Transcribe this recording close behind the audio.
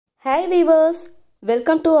Hi viewers,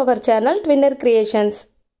 welcome to our channel Twinner Creations.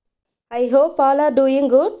 I hope all are doing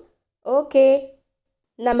good. Okay.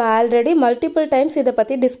 நம்ம already multiple times இதை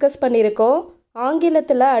பற்றி discuss பண்ணியிருக்கோம்.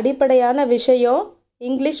 ஆங்கிலத்தில் அடிப்படையான விஷயம்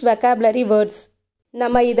இங்கிலீஷ் வெக்காபுலரி வேர்ட்ஸ்.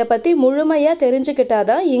 நம்ம இதை பற்றி முழுமையாக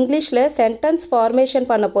தெரிஞ்சுக்கிட்டாதான் இங்கிலீஷில் சென்டென்ஸ் ஃபார்மேஷன்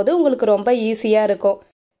பண்ணபோது உங்களுக்கு ரொம்ப ஈஸியாக இருக்கும்.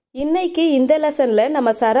 இன்னைக்கு இந்த லெசனில்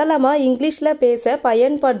நம்ம சரளமாக இங்கிலீஷில் பேச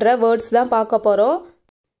பயன்படுற வேர்ட்ஸ் தான் பார்க்க போகிறோம்.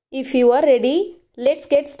 If you are ready, let's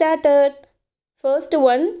get started. First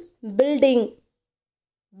one, building.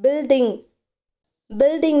 building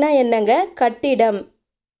buildingனா என்னங்க? கட்டிடம்.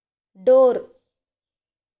 door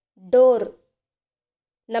door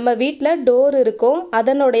நம்ம வீட்டில் டோர் இருக்கும்,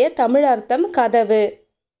 அதனுடைய தமிழ் அர்த்தம் கதவு.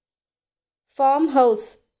 farm house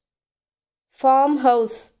farm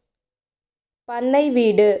house பண்ணை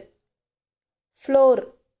வீடு. floor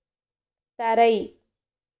தரை.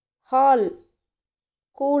 hall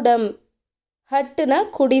கூடம். ஹட்டுனா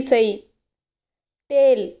குடிசை.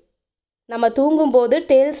 டேல் நம்ம தூங்கும்போது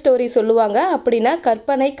டேல் ஸ்டோரி சொல்லுவாங்க, அப்படின்னா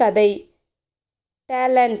கற்பனை கதை.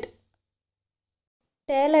 டேலண்ட்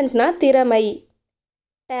டேலண்ட்னா திறமை.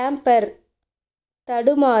 டேம்பர்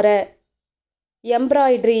தடுமாற.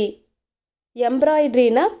 எம்ப்ராய்டரி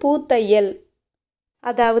எம்ப்ராய்டரினா பூத்தையல்,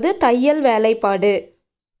 அதாவது தையல் வேலைப்பாடு.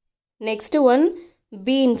 Next one,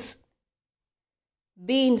 beans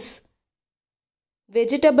beans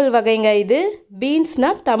vegetable வகைங்க இது.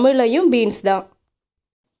 பீன்ஸ்னால் தமிழையும் பீன்ஸ் தான்.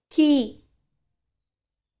 கீ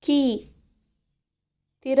கீ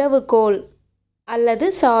திறவுகோல் அல்லது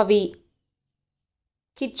சாவி.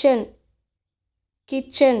 கிச்சன்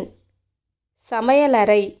கிச்சன்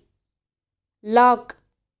சமையலறை. லாக்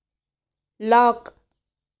லாக்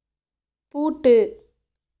பூட்டு.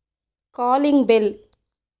 காலிங் பெல்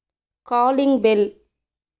காலிங் பெல்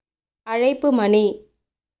அழைப்பு மணி.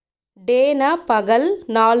 டேனா பகல்,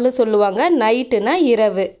 நாள்னு சொல்லுவாங்க. நைட்டுனா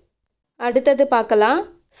இரவு. அடுத்தது பார்க்கலாம்.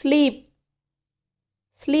 ஸ்லீப்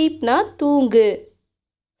ஸ்லீப்னா தூங்கு.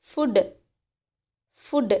 ஃபுட்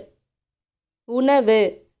ஃபுட் உணவு.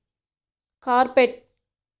 கார்பெட்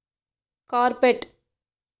கார்பெட்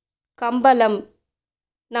கம்பளம்.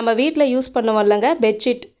 நம்ம வீட்டில் யூஸ் பண்ணுவோம்லங்க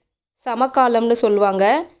பெட்ஷீட், சமக்காலம்னு சொல்லுவாங்க,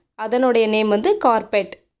 அதனுடைய நேம்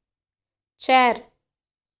கார்பெட். சேர்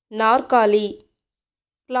நாற்காலி.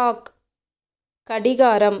 கிளாக்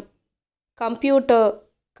கடிகாரம். கம்ப்யூட்டர்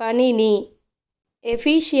கணினி.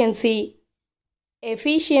 எஃபிஷியன்சி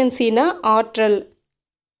எஃபிஷியன்சினா ஆற்றல்.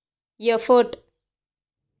 எஃபர்ட்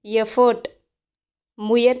எஃபர்ட்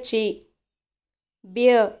முயற்சி.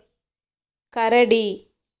 பியர் கரடி.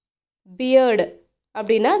 பியர்டு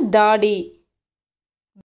அப்படின்னா தாடி.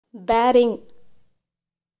 பேரிங்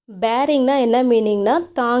பேரிங்னா என்ன மீனிங்னா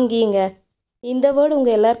தாங்கிங்க. இந்த வேர்டு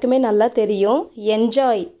உங்கள் எல்லாருக்குமே நல்லா தெரியும்.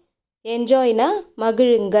 என்ஜாய் என்ஜாய்னா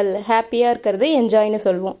மகிழுங்கள், ஹாப்பியாக இருக்கிறது என்ஜாய்னு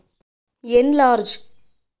சொல்லுவோம். என்லார்ஜ்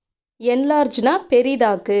என்லார்ஜ்னா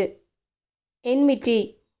பெரிதாக்கு. என்மிட்டி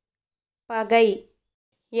பகை.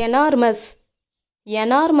 எனார்மஸ்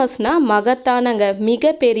எனார்மஸ்னா மகத்தானங்க,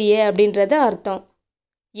 மிக பெரிய அப்படின்றது அர்த்தம்.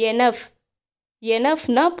 எனஃப்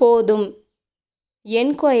எனஃப்னா போதும்.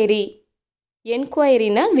 என்கொயரி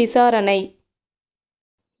என்கொயரினா விசாரணை.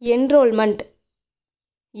 என்ரோல்மெண்ட்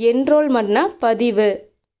என்ரோல்மெண்ட்னா பதிவு,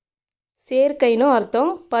 சேர்க்கைன்னு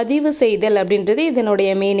அர்த்தம். பதிவு செய்தல் அப்படின்றது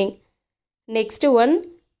இதனுடைய மீனிங். நெக்ஸ்ட் ஒன்,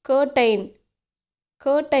 கர்டைன்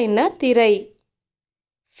கர்டைன்னா திரை.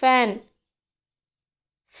 ஃபேன்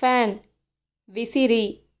ஃபேன் விசிறி.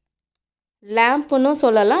 லேம்ப்னு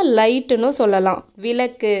சொல்லலாம், லைட்டுன்னு சொல்லலாம்,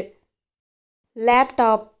 விளக்கு.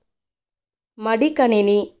 லேப்டாப்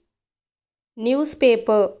மடிக்கணினி. நியூஸ்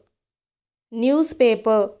பேப்பர் நியூஸ்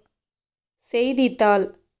பேப்பர் செய்தித்தாள்.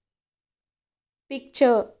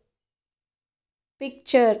 பிக்சர்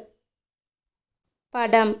பிக்சர்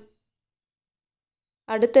படம்.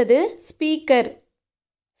 அடுத்தது ஸ்பீக்கர்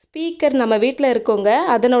ஸ்பீக்கர் நம்ம வீட்டில் இருக்கோங்க,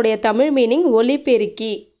 அதனுடைய தமிழ் மீனிங்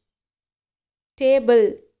ஒலிபெருக்கி. டேபிள்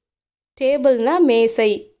டேபிள்னா மேசை.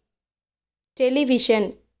 டெலிவிஷன்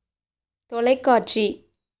தொலைக்காட்சி.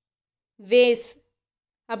 வேஸ்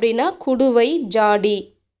அப்படின்னா குடுவை, ஜாடி.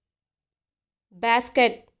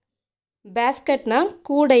 பேஸ்கட் பேஸ்கட்னா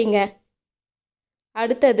கூடைங்க.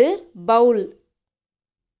 அடுத்தது பவுல்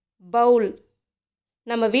பவுல்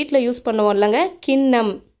நம்ம வீட்டில் யூஸ் பண்ணுவோம்லங்க,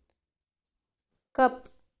 கிண்ணம். கப்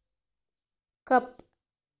கப்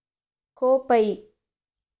கோப்பை.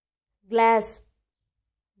 கிளாஸ்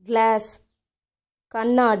கிளாஸ்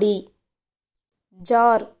கண்ணாடி.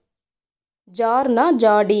 ஜார் ஜார்னா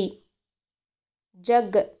ஜாடி.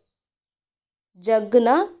 ஜக்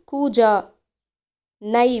ஜக்குனா கூஜா.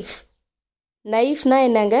 நைஃப் நைஃப்னா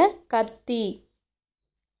என்னங்க? கத்தி.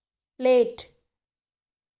 பிளேட்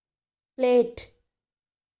பிளேட்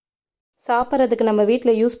சாப்பிட்றதுக்கு நம்ம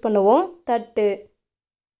வீட்டில் யூஸ் பண்ணுவோம் தட்டு.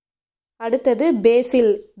 அடுத்தது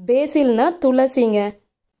பேசில். பேசில்னா துளசிங்க.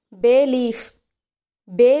 பே லீஃப்.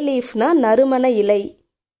 பே லீஃப்னா நறுமண இலை.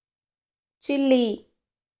 சில்லி.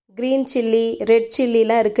 க்ரீன் சில்லி, ரெட்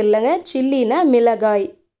சில்லிலாம் இருக்குல்லங்க. சில்லினா மிளகாய்.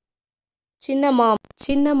 சின்னமாம்.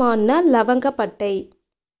 சின்னமான்னா லவங்கப்பட்டை.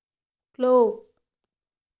 க்ளோவ்.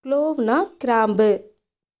 க்ளோவ்னா கிராம்பு.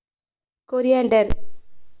 கொரியாண்டர்.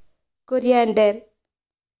 கொரியாண்டர்.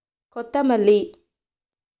 கொத்தமல்லி.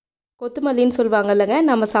 கொத்தமல்லின்னு சொல்லுவாங்கல்லங்க,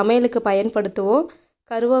 நம்ம சமையலுக்கு பயன்படுத்துவோம்.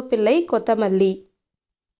 கருவேப்பிள்ளை, கொத்தமல்லி.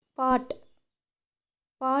 பாட்.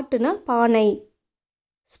 பாட்டுனா பானை.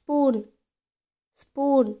 ஸ்பூன்.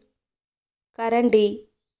 ஸ்பூன். கரண்டி.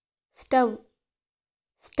 ஸ்டவ்.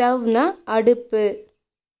 ஸ்டவ்னா அடுப்பு.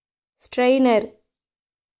 ஸ்ட்ரெய்னர்.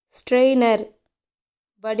 ஸ்ட்ரெய்னர்.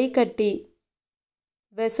 வடிகட்டி.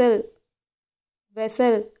 வெசல்.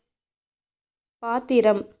 வெசல்.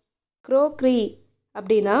 பாத்திரம். க்ரோக்ரி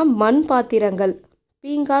அப்படின்னா மண் பாத்திரங்கள்,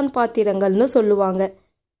 பீங்கான் பாத்திரங்கள்னு சொல்லுவாங்க.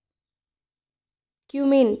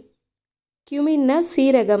 கியூமின். கியூமின்னா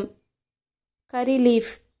சீரகம். கரி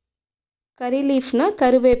லீஃப். கரி லீஃப்னா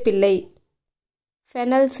கருவேப்பிள்ளை.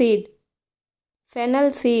 Fennel seat. ஃபெனல்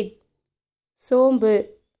சீட் சோம்பு.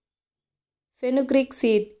 ஃபெனுக்ரிக்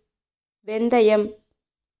சீட் வெந்தயம்.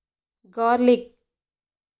 கார்லிக்.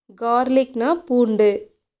 கார்லிக்னா பூண்டு.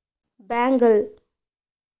 பேங்கிள்.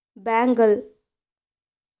 பேங்கிள்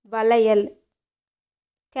வளையல்.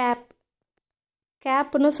 கேப்.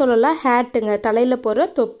 கேப்னு சொல்லலாம், ஹேட்டுங்க, தலையில்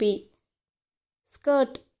போடுற தொப்பி.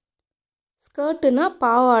 ஸ்கர்ட். ஸ்கர்ட்டுனா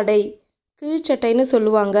பாவாடை, கீழ்ச்சட்டைன்னு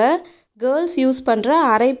சொல்லுவாங்க. கேர்ள்ஸ் யூஸ் பண்ணுற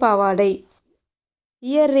அரை பாவாடை.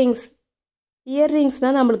 இயர்ரிங்ஸ்.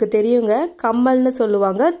 இயர்ரிங்ஸ்னால் நம்மளுக்கு தெரியுங்க, கம்மல்னு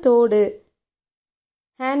சொல்லுவாங்க, தோடு.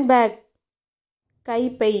 ஹேண்ட்பேக்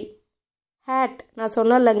கைப்பை. ஹேட் நான்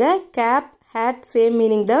சொன்னேன்லங்க, கேப் ஹேட் சேம்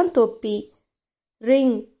மீனிங் தான், தொப்பி.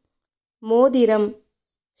 ரிங் மோதிரம்.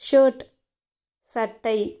 ஷர்ட்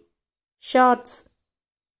சட்டை. ஷார்ட்ஸ்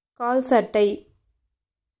கால் சட்டை.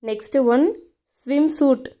 Next one swim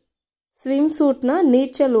suit. Swim சூட்னா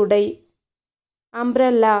நீச்சல் உடை.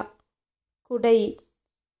 அம்ப்ரெல்லா குடை.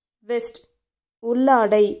 வெஸ்ட்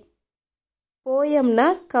உள்ளாடை. போயம்னா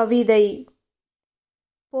கவிதை.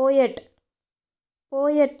 போயட்.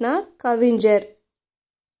 போயட்னா கவிஞர்.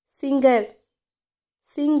 சிங்கர்.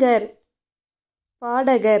 சிங்கர்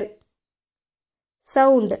பாடகர்.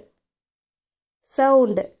 சவுண்ட்.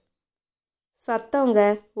 சவுண்ட் சத்தங்க,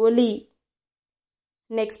 ஒலி.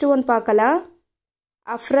 நெக்ஸ்ட் ஒன் பார்க்கலாம்.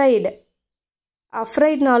 அஃப்ரைடு.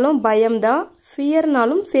 அஃப்ரைட்னாலும் பயம்தான்,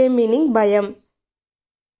 ஃபியர்னாலும் சேம் மீனிங், பயம்.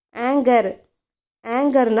 ஆங்கர்.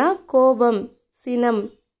 ஆங்கர்னா கோபம், சினம்.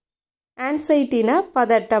 ஆன்சைட்டினா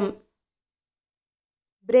பதட்டம்.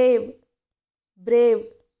 பிரேவ். பிரேவ்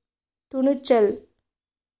துணிச்சல்.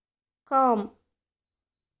 காம்.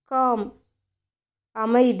 காம்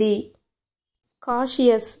அமைதி.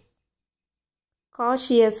 காஷியஸ்.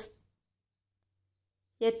 காஷியஸ்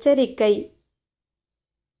எச்சரிக்கை.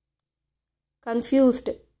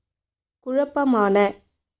 கன்ஃபியூஸ்டு குழப்பமான.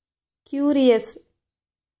 கியூரியஸ்.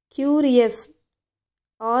 கியூரியஸ்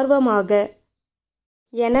ஆர்வமாக.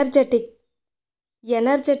 எனர்ஜெட்டிக்.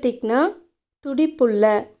 எனர்ஜெட்டிக்னா துடிப்புள்ள,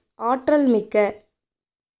 ஆற்றல் மிக்க.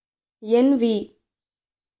 என்வி.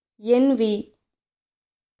 என்வி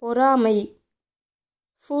பொறாமை.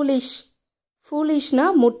 ஃபூலிஷ். ஃபூலிஷ்னா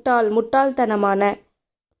முட்டாள், முட்டாள்தனமான.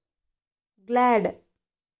 கிளாட்.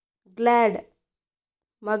 கிளாட்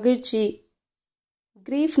மகிழ்ச்சி.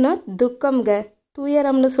 கிரீஃப்னா துக்கம்ங்க,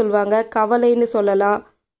 துயரம்னு சொல்லுவாங்க, கவலைன்னு சொல்லலாம்.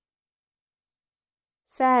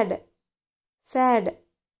 சேட். சேட்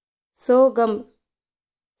சோகம்.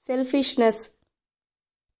 செல்ஃபிஷ்னஸ்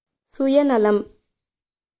சுயநலம்.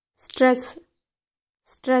 ஸ்ட்ரெஸ்.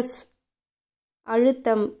 ஸ்ட்ரெஸ்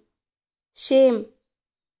அழுத்தம். ஷேம்.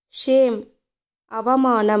 ஷேம்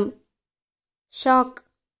அவமானம். ஷாக்.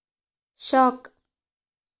 ஷாக்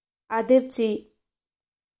அதிர்ச்சி.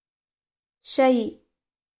 ஷை.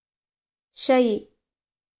 ஷை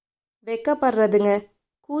வெக்கப்படுறதுங்க,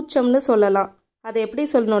 கூச்சம்னு சொல்லலாம். அதை எப்படி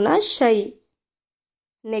சொல்லணும்னா shy.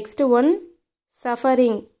 Next one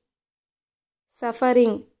suffering.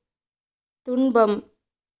 Suffering துன்பம்.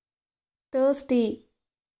 தேர்ஸ்டி.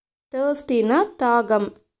 தேர்ஸ்டினா தாகம்.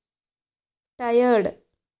 டயர்டு.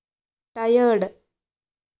 டயர்டு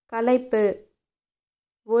களைப்பு.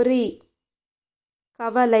 ஒரி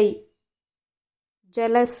கவலை.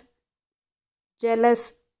 ஜெலஸ். ஜெலஸ்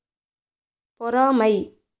பொறாமை.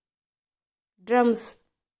 ட்ரம்ஸ்.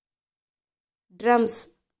 ட்ரம்ஸ்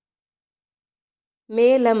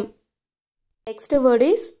மேளம். Next word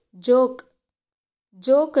is joke.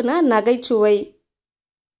 ஜோக்குனா நகைச்சுவை.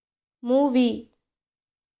 மூவி.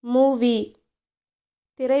 மூவி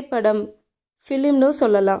திரைப்படம் ஃபிலிம்னு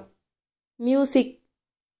சொல்லலாம். மியூசிக்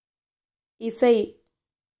இசை.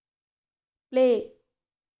 ப்ளே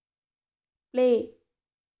ப்ளே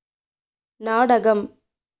நாடகம்.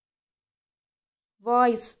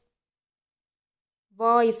 வாய்ஸ்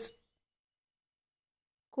வாய்ஸ்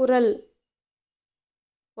குரல்.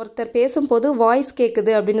 ஒருத்தர் பேசும்போது வாய்ஸ்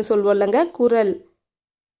கேட்குது அப்படின்னு சொல்லுவோம்லங்க, குரல்.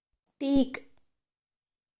 டீக்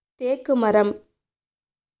தேக்கு மரம்.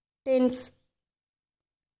 டென்ஸ்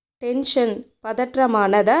டென்ஷன்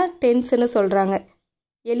பதற்றமானதை டென்ஸ்னு சொல்கிறாங்க.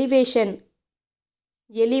 எலிவேஷன்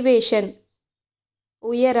எலிவேஷன்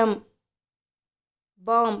உயரம்.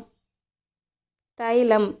 பாம்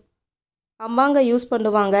தைலம். அம்மாங்க யூஸ்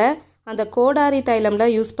பண்ணுவாங்க, அந்த கோடாரி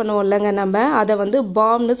தைலம்லாம் யூஸ் பண்ணுவோம்லங்க நம்ம, அதை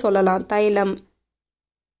பாம்னு சொல்லலாம், தைலம்.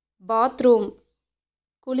 பாத்ரூம்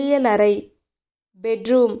குளியல் அறை.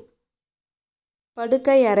 பெட்ரூம்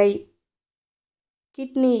படுக்கை அறை.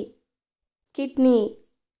 கிட்னி கிட்னி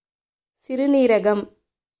சிறுநீரகம்.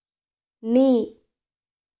 நீ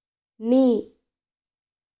நீ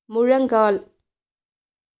முழங்கால்.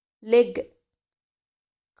 லெக்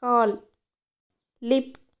கால்.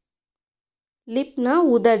 லிப் லிப்னா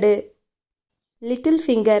உதடு. லிட்டில்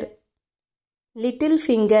ஃபிங்கர் லிட்டில்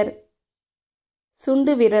ஃபிங்கர்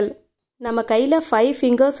சுண்டு விரல். நம்ம கையில் 5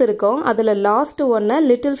 ஃபிங்கர்ஸ் இருக்கும், அதில் லாஸ்ட் ஒன்றை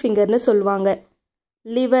லிட்டில் ஃபிங்கர்னு சொல்லுவாங்க.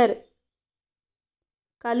 லிவர்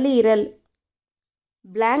கல்லீரல்.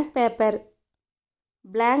 blank பேப்பர்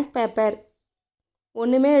blank பேப்பர்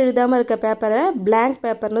ஒன்றுமே எழுதாமல் இருக்க பேப்பரை blank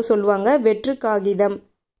பேப்பர்னு சொல்லுவாங்க, வெற்று காகிதம்.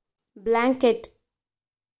 blanket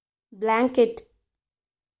blanket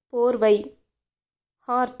போர்வை.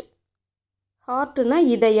 ஹார்ட் ஹார்ட்னா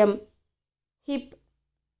இதயம். ஹிப்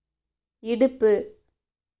இடுப்பு.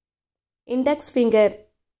 இண்டெக்ஸ் ஃபிங்கர்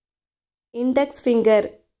இண்டெக்ஸ் ஃபிங்கர்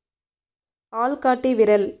ஆள்காட்டி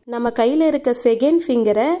விரல். நம்ம கையில் இருக்க செகண்ட்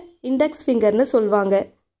ஃபிங்கரை இண்டெக்ஸ் ஃபிங்கர்னு சொல்லுவாங்க.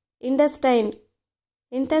 இண்டஸ்டைன்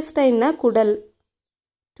இன்டெஸ்டைன்னா குடல்.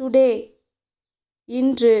 டுடே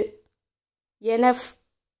இன்று. எனஃப்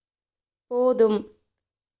போதும்.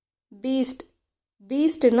 பீஸ்ட்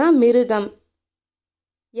பீஸ்ட்னா மிருகம்.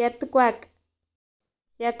 எர்த்குவாக்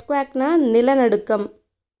எர்த்குவாக்னா நிலநடுக்கம்.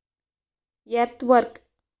 எர்த்வொர்க்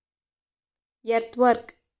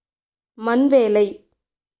எர்த்வொர்க் மண்வேலை.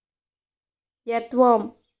 எர்த்வார்ம்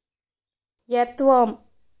எர்த்வார்ம்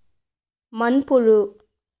மண்புழு.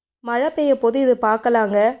 மழை பெய்ய போது இது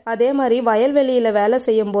பார்க்கலாங்க, அதே மாதிரி வயல்வெளியில் வேலை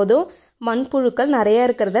செய்யும் போதும் மண்புழுக்கள் நிறைய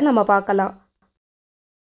இருக்கிறத நம்ம பார்க்கலாம்.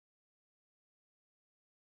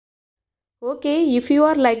 Okay, if you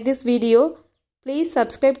are like this video, please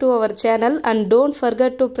subscribe to our channel and don't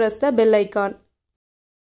forget to press the bell icon.